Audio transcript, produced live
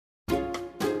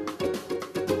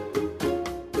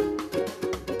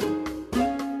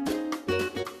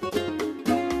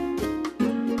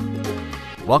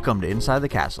Welcome to Inside the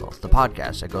Castle, the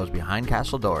podcast that goes behind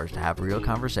castle doors to have real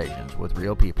conversations with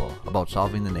real people about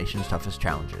solving the nation's toughest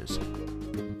challenges.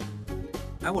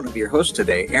 I want to be your host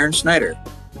today, Aaron Snyder.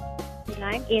 And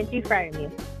I'm Angie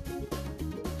Fryermuth.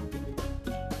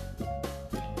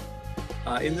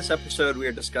 In this episode, we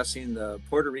are discussing the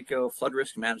Puerto Rico Flood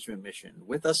Risk Management Mission.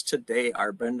 With us today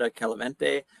are Brenda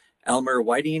Calvente, Elmer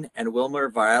Whiting, and Wilmer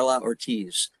Varela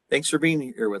Ortiz. Thanks for being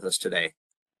here with us today.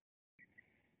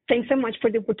 Thanks so much for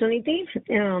the opportunity.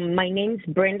 My name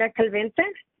is Brenda Calvente,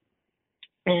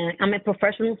 and I'm a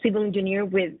professional civil engineer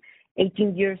with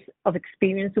 18 years of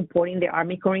experience supporting the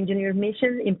Army Corps of Engineers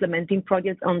mission, implementing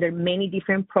projects under many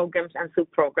different programs and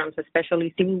sub-programs,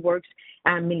 especially civil works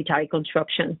and military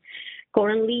construction.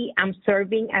 Currently, I'm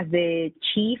serving as the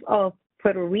Chief of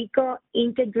Puerto Rico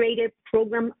Integrated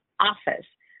Program Office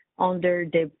under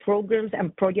the Programs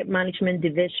and Project Management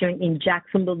Division in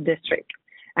Jacksonville District.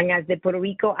 And as the Puerto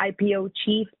Rico IPO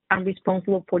Chief, I'm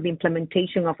responsible for the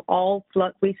implementation of all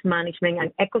flood risk management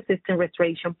and ecosystem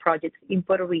restoration projects in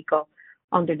Puerto Rico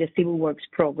under the Civil Works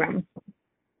program.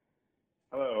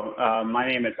 Hello, my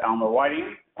name is Elmer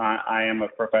Whiting. I am a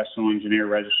professional engineer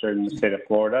registered in the state of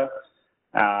Florida.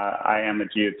 I am a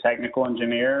geotechnical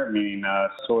engineer, meaning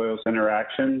soils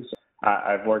interactions.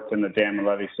 I've worked in the dam and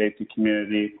levee safety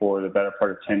community for the better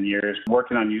part of 10 years,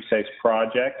 working on USACE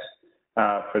projects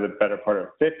for the better part of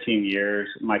 15 years.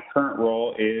 My current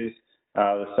role is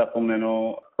the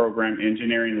supplemental program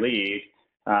engineering lead,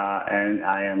 and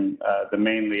I am the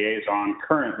main liaison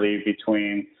currently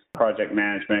between project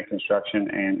management,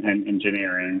 construction, and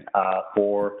engineering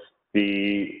for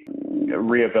the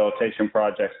rehabilitation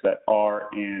projects that are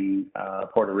in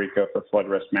Puerto Rico for flood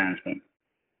risk management.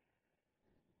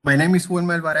 My name is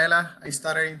Wilmer Varela. I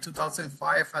started in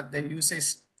 2005 at the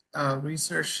USACE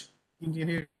Research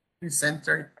Engineering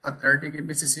Center at Erdig,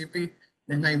 Mississippi.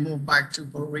 Then I moved back to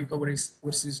Puerto Rico,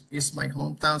 which is my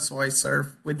hometown. So I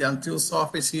serve with the Antilles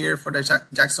office here for the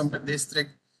Jacksonville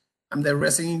District. I'm the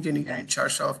resident engineer in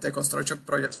charge of the construction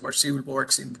projects for civil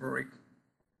works in Puerto Rico.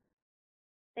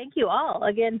 Thank you all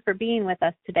again for being with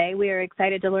us today. We are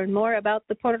excited to learn more about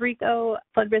the Puerto Rico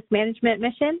Flood Risk Management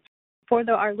Mission. For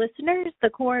our listeners, the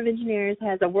Corps of Engineers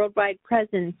has a worldwide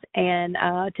presence, and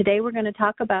today we're going to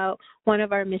talk about one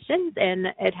of our missions, and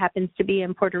it happens to be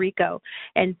in Puerto Rico.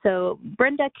 And so,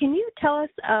 Brenda, can you tell us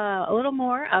a little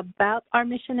more about our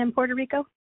mission in Puerto Rico?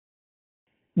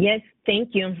 Yes,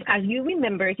 thank you. As you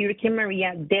remember, Hurricane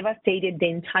Maria devastated the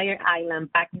entire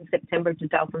island back in September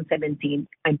 2017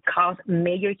 and caused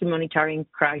major humanitarian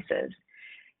crisis.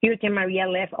 Hurricane Maria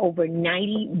left over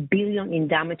 $90 billion in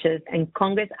damages, and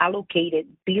Congress allocated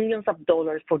billions of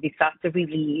dollars for disaster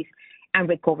relief and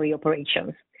recovery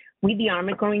operations. We, the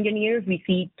Army Corps of Engineers,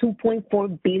 received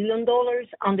 $2.4 billion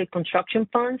under construction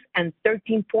funds and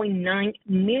 $13.9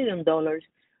 million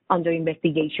under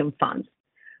investigation funds.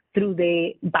 Through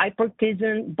the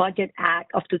Bipartisan Budget Act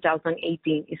of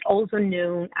 2018, is also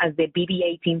known as the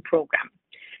BB-18 program.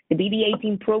 The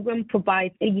BB-18 program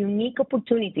provides a unique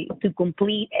opportunity to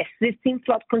complete existing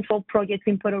flood control projects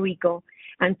in Puerto Rico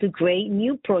and to create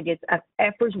new projects as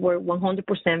efforts were 100%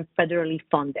 federally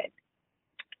funded.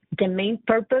 The main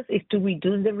purpose is to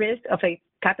reduce the risk of a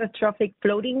catastrophic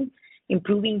flooding,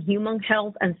 improving human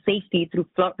health and safety through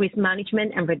flood risk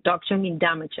management and reduction in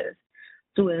damages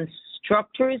to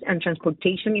structures and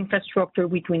transportation infrastructure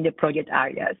between the project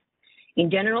areas. In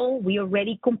general, we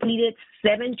already completed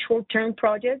 7 short-term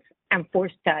projects and 4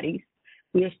 studies.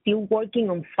 We are still working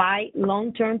on 5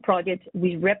 long-term projects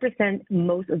which represent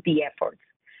most of the efforts.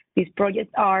 These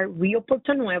projects are Rio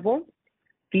Puerto Nuevo,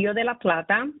 Rio de la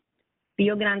Plata,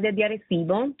 Rio Grande de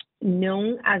Arecibo,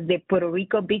 known as the Puerto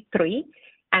Rico Big Three,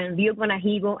 and Rio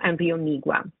Guanajibo and Rio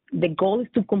Nigua. The goal is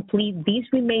to complete these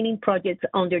remaining projects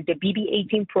under the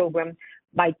BB-18 program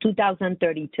by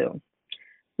 2032.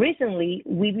 Recently,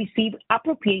 we received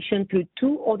appropriation through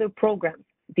 2 other programs,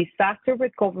 Disaster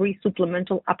Recovery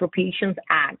Supplemental Appropriations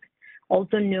Act,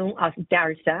 also known as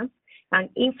DARSA, and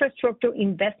Infrastructure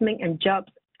Investment and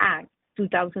Jobs Act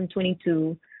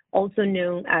 2022, also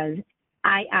known as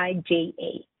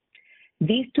IIJA.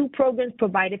 These 2 programs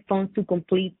provided funds to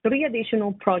complete 3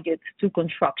 additional projects to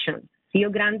construction,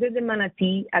 Rio Grande de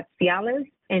Manatí at Ciales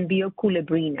and Rio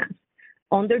Culebrinas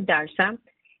under DARSA,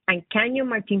 and Caño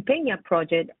Martín Peña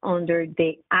project under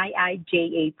the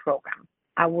IIJA program.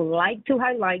 I would like to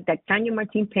highlight that Caño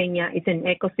Martín Peña is an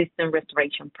ecosystem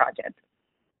restoration project.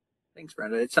 Thanks,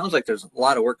 Brenda. It sounds like there's a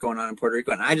lot of work going on in Puerto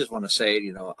Rico, and I just want to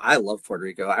say, I love Puerto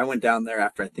Rico. I went down there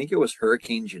after, I think it was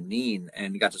Hurricane Janine,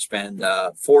 and got to spend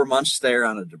 4 months there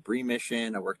on a debris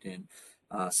mission. I worked in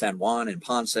San Juan and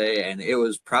Ponce, and it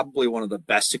was probably one of the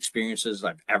best experiences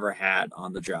I've ever had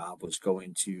on the job was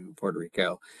going to Puerto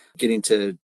Rico, getting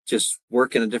to just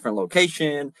work in a different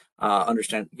location,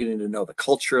 getting to know the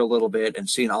culture a little bit, and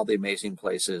seeing all the amazing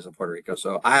places of Puerto Rico.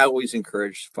 So I always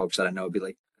encourage folks that I know be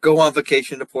like, go on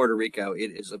vacation to Puerto Rico.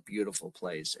 It is a beautiful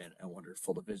place and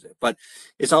wonderful to visit. But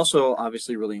it's also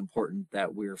obviously really important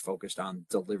that we're focused on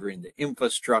delivering the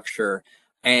infrastructure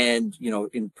and,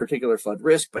 in particular flood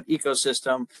risk, but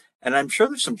ecosystem. And I'm sure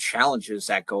there's some challenges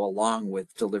that go along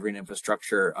with delivering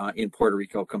infrastructure in Puerto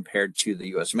Rico compared to the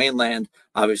U.S. mainland,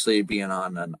 obviously being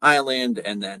on an island,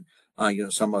 and then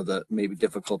some of the maybe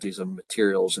difficulties of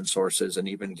materials and sources and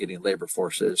even getting labor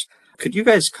forces. Could you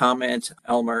guys comment,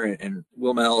 Elmer and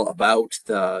Wilmel, about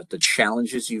the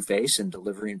challenges you face in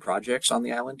delivering projects on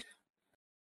the island?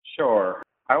 Sure.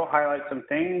 I will highlight some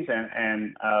things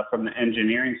and from the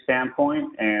engineering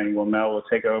standpoint, and Wilmel will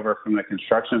take over from the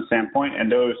construction standpoint,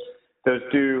 and those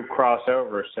do cross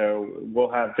over, so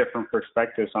we'll have different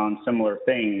perspectives on similar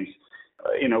things.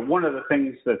 One of the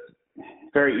things that's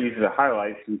very easy to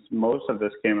highlight, since most of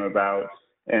this came about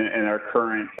in our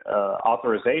current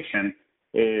authorization,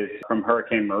 is from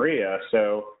Hurricane Maria.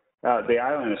 So the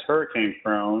island is hurricane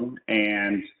prone,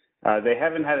 and they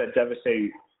haven't had a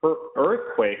devastating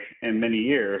earthquake in many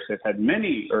years. They've had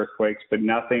many earthquakes, but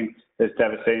nothing as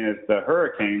devastating as the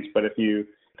hurricanes. But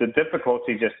the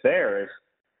difficulty just there is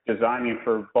designing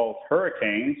for both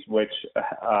hurricanes, which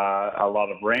a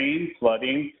lot of rain,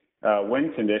 flooding,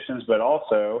 wind conditions, but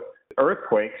also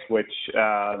earthquakes, which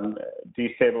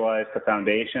destabilize the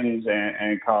foundations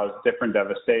and cause different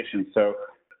devastation. So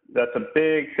that's a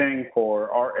big thing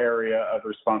for our area of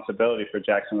responsibility for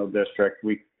Jacksonville District.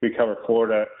 We cover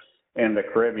Florida and the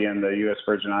Caribbean, the U.S.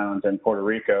 Virgin Islands, and Puerto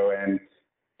Rico, and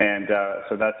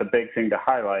so that's a big thing to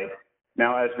highlight.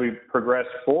 Now, as we progress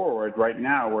forward, right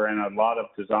now we're in a lot of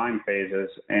design phases,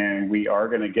 and we are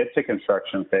going to get to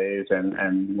construction phase,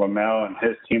 and Wilmel and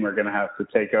his team are going to have to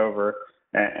take over,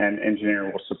 and engineer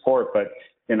will support. But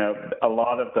a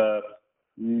lot of the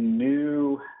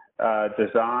new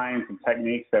designs and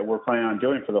techniques that we're planning on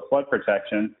doing for the flood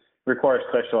protection require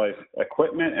specialized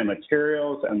equipment and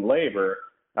materials and labor,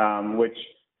 which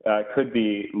could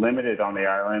be limited on the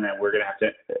island, and we're going to have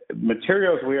to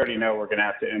materials we already know we're going to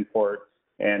have to import,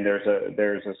 and there's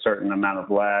a certain amount of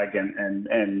lag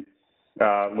and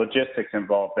logistics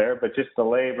involved there. But just the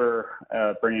labor,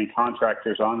 bringing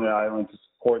contractors on the island to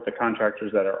support the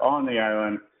contractors that are on the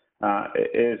island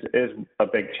is a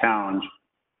big challenge.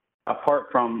 Apart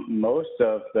from most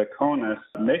of the CONUS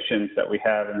missions that we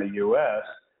have in the U.S.,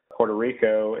 Puerto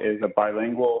Rico is a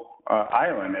bilingual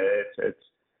island. It's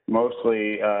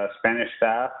mostly Spanish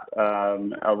staff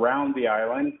around the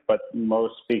island, but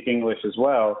most speak English as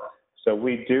well. So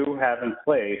we do have in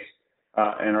place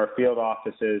in our field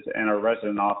offices and our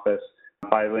resident office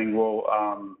bilingual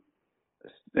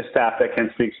staff that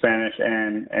can speak Spanish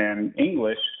and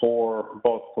English for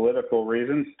both political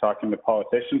reasons, talking to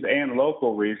politicians, and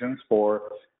local reasons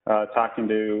for talking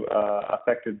to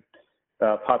affected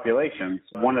populations.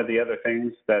 One of the other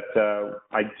things that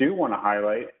I do want to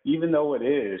highlight, even though it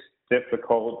is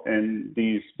difficult in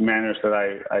these manners that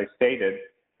I stated,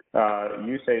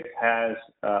 USAID has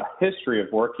a history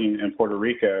of working in Puerto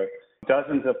Rico,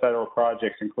 dozens of federal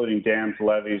projects, including dams,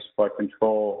 levees, flood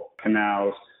control,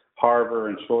 canals, harbor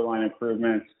and shoreline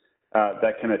improvements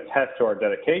that can attest to our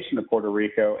dedication to Puerto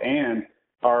Rico and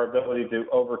our ability to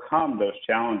overcome those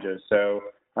challenges. So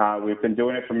we've been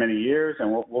doing it for many years,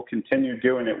 and we'll continue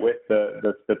doing it with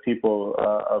the people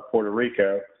of Puerto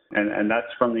Rico. And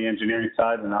that's from the engineering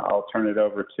side, and I'll turn it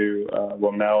over to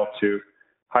Wilmel to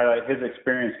highlight his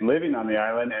experience living on the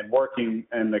island and working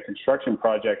in the construction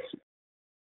projects.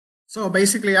 So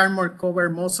basically, Armor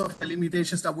covered most of the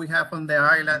limitations that we have on the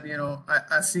island.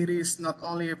 As it is not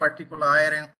only a particular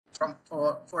item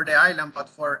for the island, but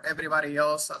for everybody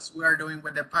else, as we are doing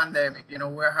with the pandemic. We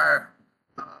have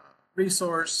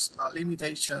resource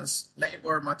limitations,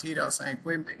 labor, materials, and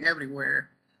equipment everywhere.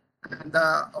 And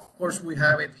of course, we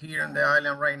have it here on the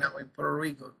island right now in Puerto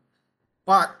Rico.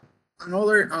 But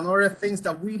another things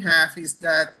that we have is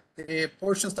that the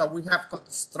portions that we have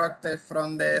constructed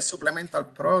from the supplemental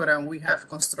program, we have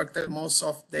constructed most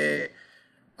of the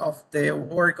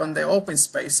work on the open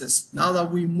spaces. Now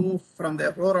that we move from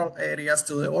the rural areas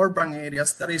to the urban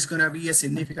areas, that is going to be a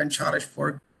significant challenge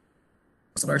for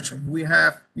construction. We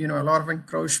have, a lot of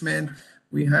encroachment.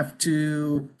 We have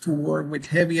to work with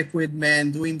heavy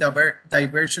equipment, doing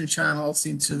diversion channels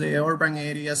into the urban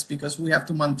areas because we have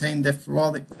to maintain the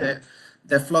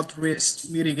flood risk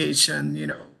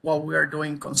mitigation, while we are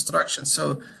doing construction.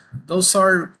 So those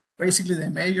are basically the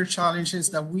major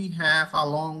challenges that we have,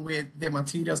 along with the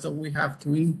materials that we have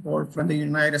to import from the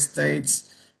United States,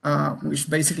 which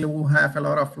basically will have a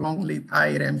lot of long lead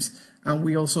items. And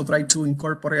we also try to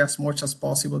incorporate as much as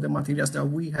possible the materials that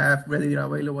we have readily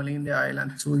available in the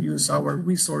island to use our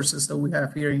resources that we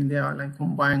have here in the island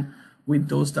combined with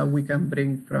those that we can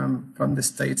bring from the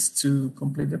States to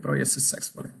complete the project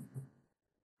successfully.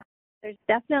 There's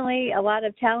definitely a lot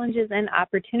of challenges and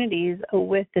opportunities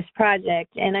with this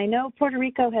project. And I know Puerto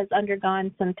Rico has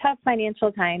undergone some tough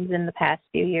financial times in the past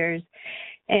few years.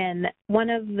 And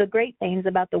one of the great things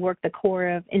about the work the Corps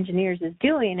of Engineers is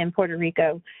doing in Puerto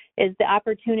Rico is the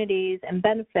opportunities and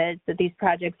benefits that these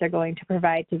projects are going to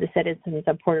provide to the citizens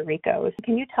of Puerto Rico. So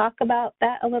can you talk about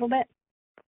that a little bit?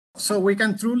 So we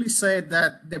can truly say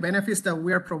that the benefits that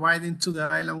we are providing to the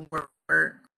island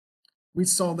we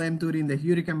saw them during the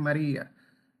Hurricane Maria.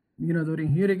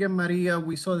 During Hurricane Maria,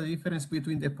 we saw the difference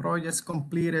between the projects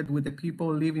completed with the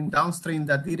people living downstream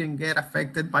that didn't get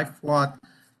affected by flood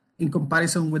in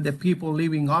comparison with the people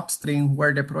living upstream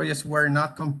where the projects were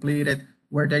not completed,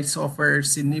 where they suffered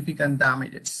significant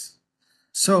damages.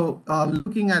 So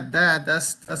looking at that,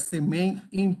 that's the main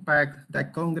impact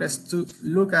that Congress took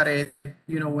look at it,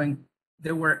 when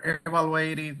they were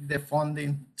evaluating the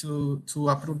funding to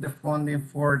approve the funding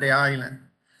for the island.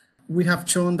 We have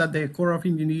shown that the Corps of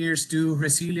Engineers do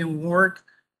resilient work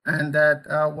and that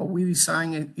what we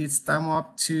design is stem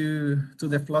up to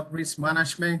the flood risk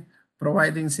management,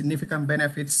 providing significant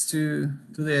benefits to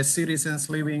the citizens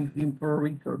living in Puerto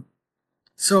Rico.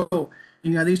 So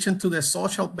in addition to the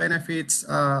social benefits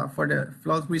for the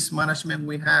flood risk management,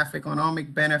 we have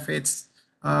economic benefits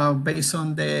based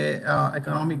on the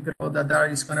economic growth that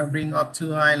is going to bring up to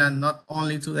the island, not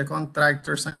only to the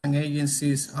contractors and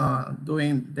agencies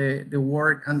doing the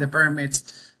work and the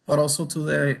permits, but also to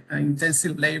the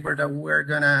intensive labor that we're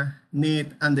going to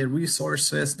need and the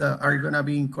resources that are going to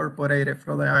be incorporated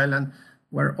for the island,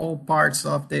 where all parts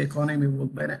of the economy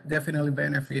will definitely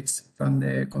benefit from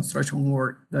the construction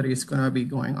work that is going to be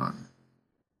going on.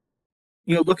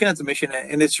 Looking at the mission,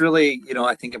 and it's really,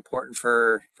 I think important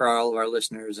for all of our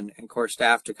listeners and core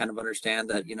staff to kind of understand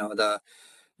that,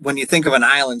 when you think of an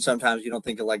island, sometimes you don't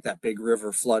think of like that big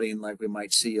river flooding like we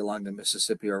might see along the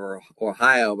Mississippi or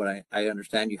Ohio, but I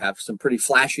understand you have some pretty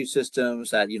flashy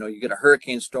systems that, you get a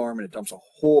hurricane storm and it dumps a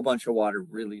whole bunch of water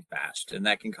really fast, and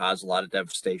that can cause a lot of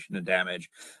devastation and damage.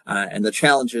 And the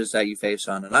challenges that you face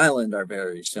on an island are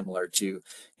very similar to,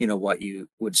 what you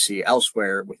would see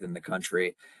elsewhere within the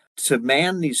country. To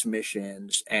man these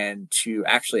missions and to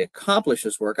actually accomplish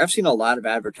this work, I've seen a lot of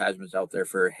advertisements out there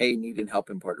for, hey, needing help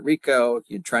in Puerto Rico,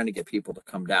 you're trying to get people to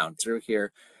come down through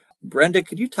here. Brenda,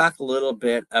 could you talk a little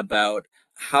bit about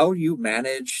how you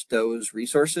manage those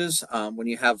resources when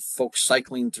you have folks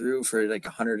cycling through for like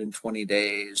 120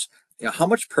 days? How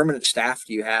much permanent staff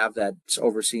do you have that's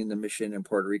overseeing the mission in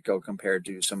Puerto Rico compared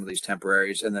to some of these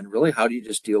temporaries? And then really, how do you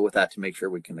just deal with that to make sure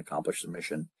we can accomplish the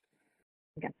mission?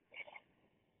 Okay.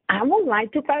 I would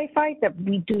like to clarify that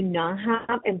we do not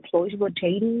have employees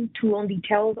rotating to on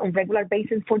details on regular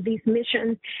basis for these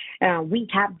missions. We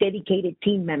have dedicated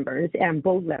team members at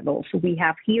both levels. We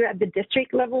have here at the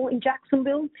district level in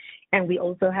Jacksonville, and we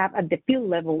also have at the field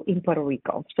level in Puerto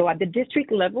Rico. So at the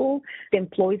district level, the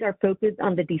employees are focused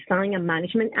on the design and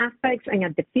management aspects, and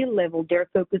at the field level, they're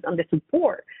focused on the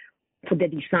support for the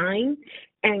design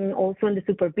and also on the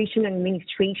supervision and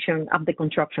administration of the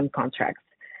construction contracts.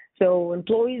 So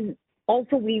employees,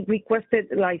 also we requested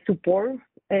like support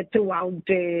throughout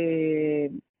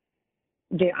the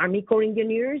Army Corps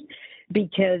Engineers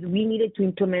because we needed to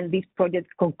implement these projects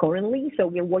concurrently. So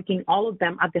we're working all of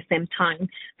them at the same time.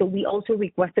 So we also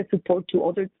requested support to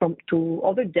other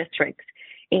districts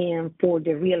and for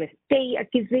the real estate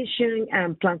acquisition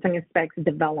and plans and specs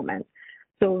development.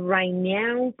 So right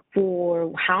now,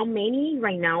 for how many?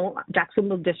 Right now,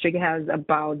 Jacksonville District has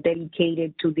about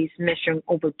dedicated to this mission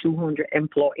over 200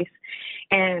 employees.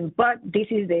 But this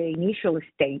is the initial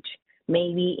stage.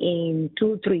 Maybe in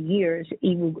 2-3 years,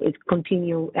 it will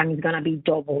continue and it's going to be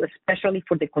double, especially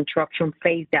for the construction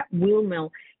phase. That Wilmel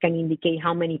can indicate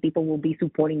how many people will be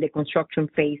supporting the construction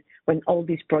phase when all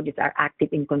these projects are active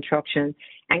in construction.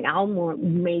 And Almore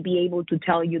may be able to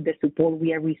tell you the support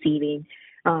we are receiving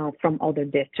from other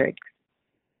districts.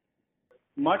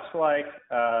 Much like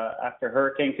after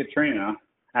Hurricane Katrina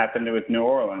happened with New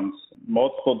Orleans,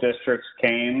 multiple districts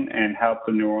came and helped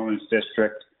the New Orleans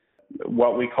district,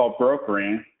 what we call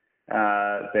brokering.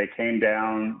 They came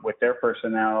down with their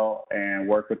personnel and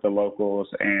worked with the locals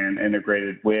and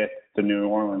integrated with the New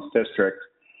Orleans district.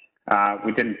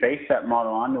 We didn't base that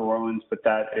model on New Orleans, but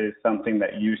that is something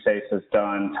that USACE has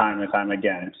done time and time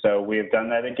again. So we have done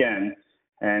that again.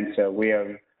 And so we have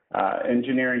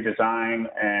engineering design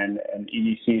and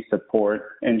EDC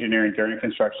support, engineering during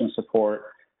construction support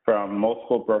from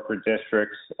multiple broker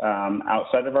districts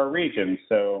outside of our region.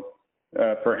 So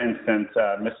for instance,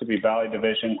 Mississippi Valley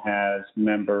Division has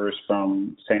members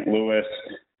from St. Louis,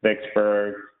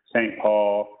 Vicksburg, St.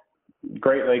 Paul.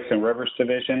 Great Lakes and Rivers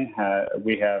Division,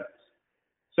 we have,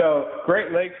 so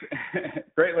Great Lakes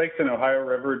and Ohio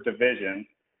River Division,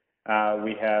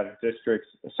 we have districts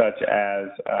such as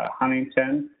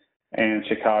Huntington and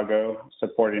Chicago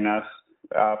supporting us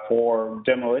for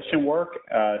demolition work,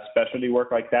 specialty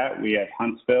work like that. We have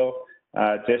Huntsville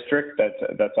district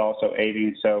that's also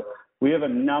aiding. So we have a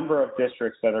number of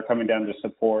districts that are coming down to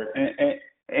support.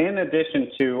 In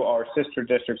addition to our sister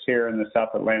districts here in the South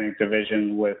Atlantic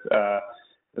Division with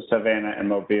Savannah and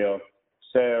Mobile.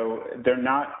 So they're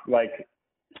not, like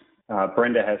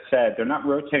Brenda has said, they're not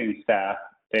rotating staff.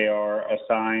 They are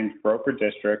assigned broker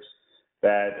districts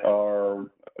that are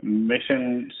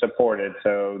mission supported.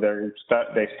 So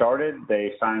they started,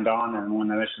 they signed on, and when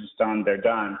the mission's done, they're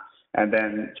done. And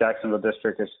then Jacksonville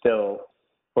District is still,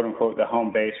 quote unquote, the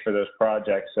home base for those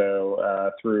projects.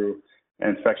 So through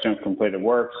inspection of completed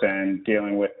works and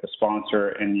dealing with the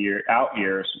sponsor in out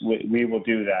years, we will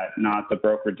do that, not the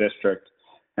broker district.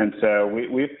 And so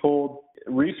we've pulled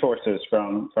resources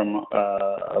from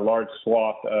a large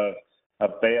swath of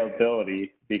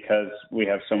availability because we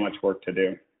have so much work to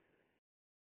do.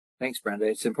 Thanks, Brenda.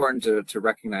 It's important to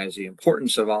recognize the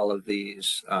importance of all of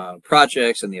these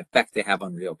projects and the effect they have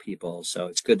on real people. So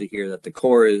it's good to hear that the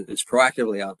Corps is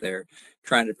proactively out there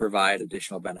trying to provide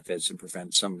additional benefits and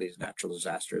prevent some of these natural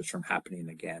disasters from happening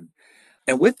again.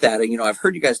 And with that, I've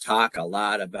heard you guys talk a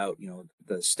lot about,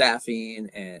 the staffing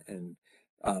and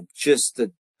just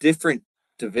the different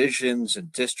divisions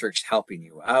and districts helping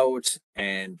you out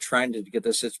and trying to get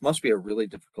this. It must be a really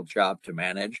difficult job to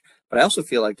manage, but I also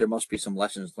feel like there must be some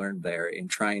lessons learned there in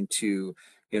trying to,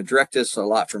 direct us a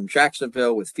lot from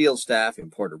Jacksonville with field staff in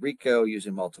Puerto Rico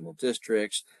using multiple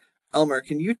districts. Elmer,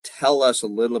 can you tell us a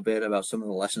little bit about some of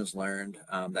the lessons learned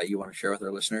that you want to share with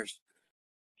our listeners?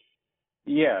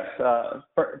 Yes.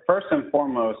 First and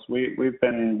foremost, we've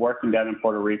been working down in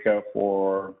Puerto Rico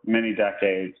for many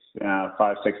decades,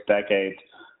 5, 6 decades,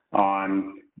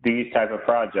 on these type of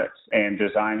projects and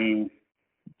designing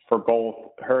for both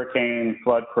hurricane,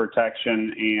 flood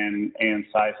protection, and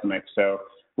seismic. So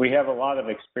we have a lot of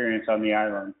experience on the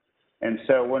island. And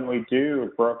so when we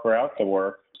do broker out the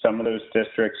work, some of those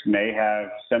districts may have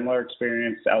similar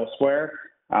experience elsewhere,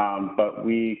 but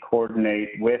we coordinate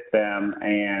with them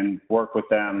and work with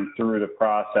them through the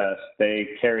process. They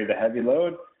carry the heavy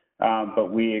load,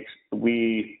 but we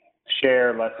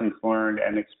share lessons learned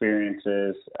and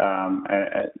experiences,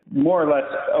 more or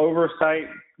less oversight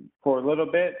for a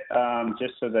little bit,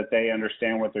 just so that they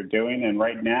understand what they're doing. And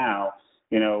right now,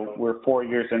 we're 4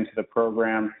 years into the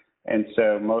program, and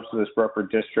so most of those broker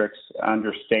districts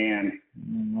understand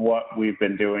what we've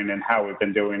been doing and how we've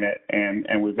been doing it,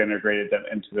 and we've integrated them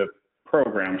into the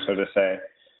program, so to say.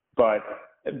 But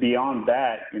beyond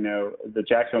that, the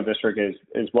Jacksonville district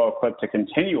is well equipped to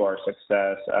continue our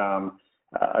success.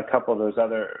 A couple of those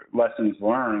other lessons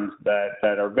learned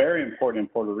that are very important in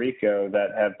Puerto Rico that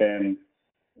have been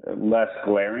less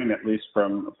glaring, at least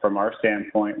from our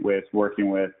standpoint with working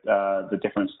with the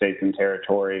different states and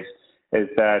territories, is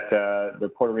that the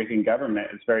Puerto Rican government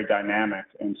is very dynamic.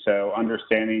 And so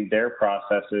understanding their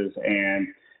processes and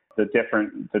the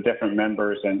different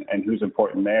members and who's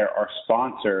important there are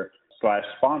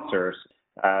sponsors.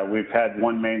 We've had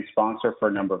one main sponsor for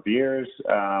a number of years.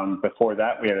 Before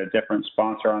that, we had a different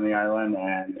sponsor on the island,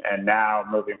 and now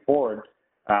moving forward,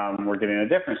 we're getting a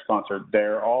different sponsor.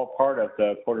 They're all part of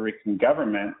the Puerto Rican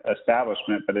government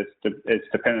establishment, but it's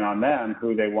dependent on them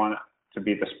who they want to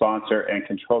be the sponsor and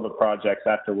control the projects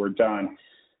after we're done.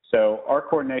 So our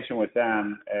coordination with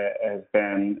them has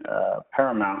been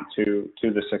paramount to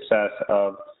the success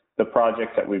of the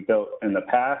projects that we've built in the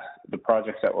past, the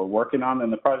projects that we're working on,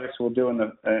 and the projects we'll do in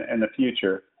the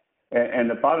future. And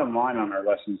the bottom line on our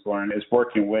lessons learned is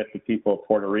working with the people of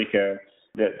Puerto Rico.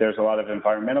 That there's a lot of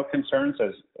environmental concerns,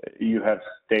 as you have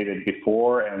stated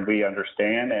before, and we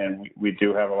understand, and we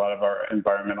do have a lot of our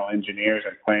environmental engineers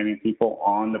and planning people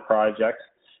on the projects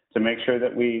to make sure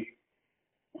that we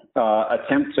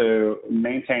attempt to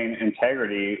maintain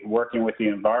integrity, working with the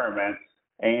environment,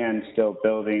 and still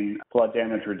building flood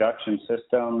damage reduction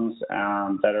systems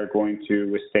that are going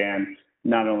to withstand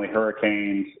not only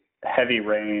hurricanes, heavy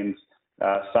rains,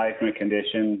 seismic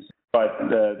conditions, but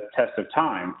the test of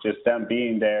time, just them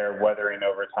being there, weathering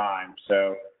over time.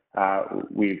 So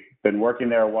we've been working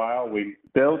there a while. We've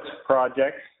built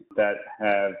projects that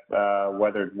have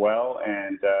weathered well,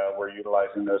 and we're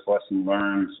utilizing those lessons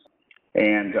learned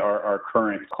and our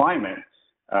current climate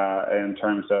in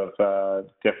terms of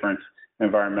different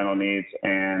environmental needs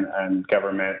and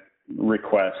government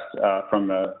requests from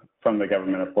the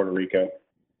government of Puerto Rico.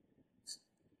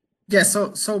 Yeah,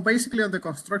 so basically on the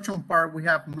construction part, we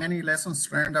have many lessons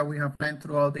learned that we have learned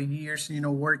throughout the years,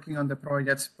 working on the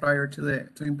projects prior to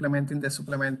implementing the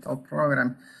supplemental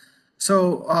program.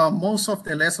 So most of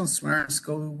the lessons learned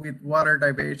go with water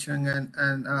diversion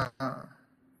and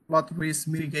flood risk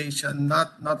mitigation,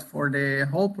 not for the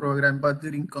whole program, but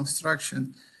during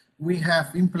construction. We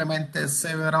have implemented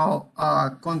several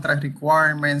contract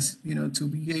requirements, to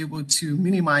be able to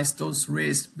minimize those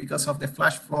risks because of the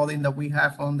flash flooding that we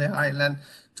have on the island,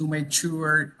 to make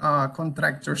sure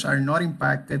contractors are not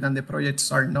impacted and the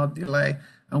projects are not delayed,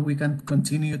 and we can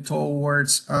continue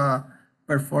towards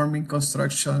performing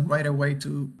construction right away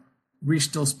to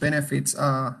reach those benefits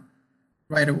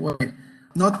right away.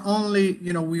 Not only,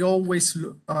 we always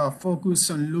focus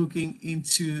on looking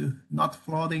into not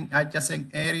flooding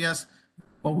adjacent areas,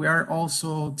 but we are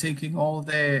also taking all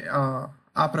the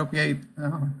appropriate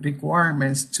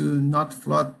requirements to not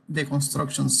flood the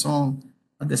construction zone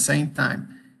at the same time.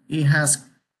 It has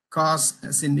cost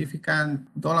a significant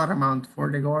dollar amount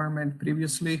for the government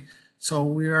previously, so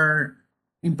we are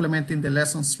implementing the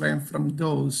lessons learned from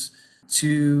those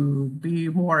to be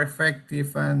more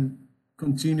effective and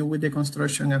continue with the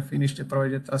construction and finish the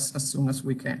project as soon as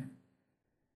we can.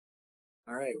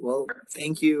 All right. Well,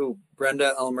 thank you,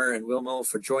 Brenda, Elmer, and Wilmo,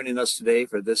 for joining us today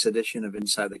for this edition of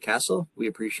Inside the Castle. We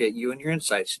appreciate you and your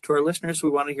insights. To our listeners,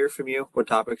 we want to hear from you, what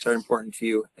topics are important to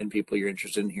you, and people you're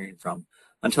interested in hearing from.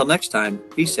 Until next time,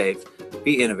 be safe,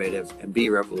 be innovative, and be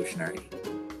revolutionary.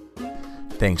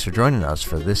 Thanks for joining us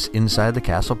for this Inside the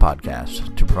Castle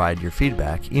podcast. To provide your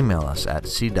feedback, email us at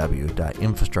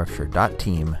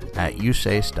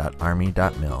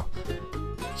cw.infrastructure.team@usace.army.mil.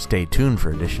 Stay tuned for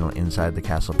additional Inside the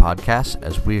Castle podcasts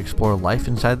as we explore life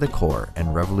inside the Corps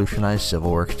and revolutionize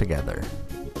civil works together.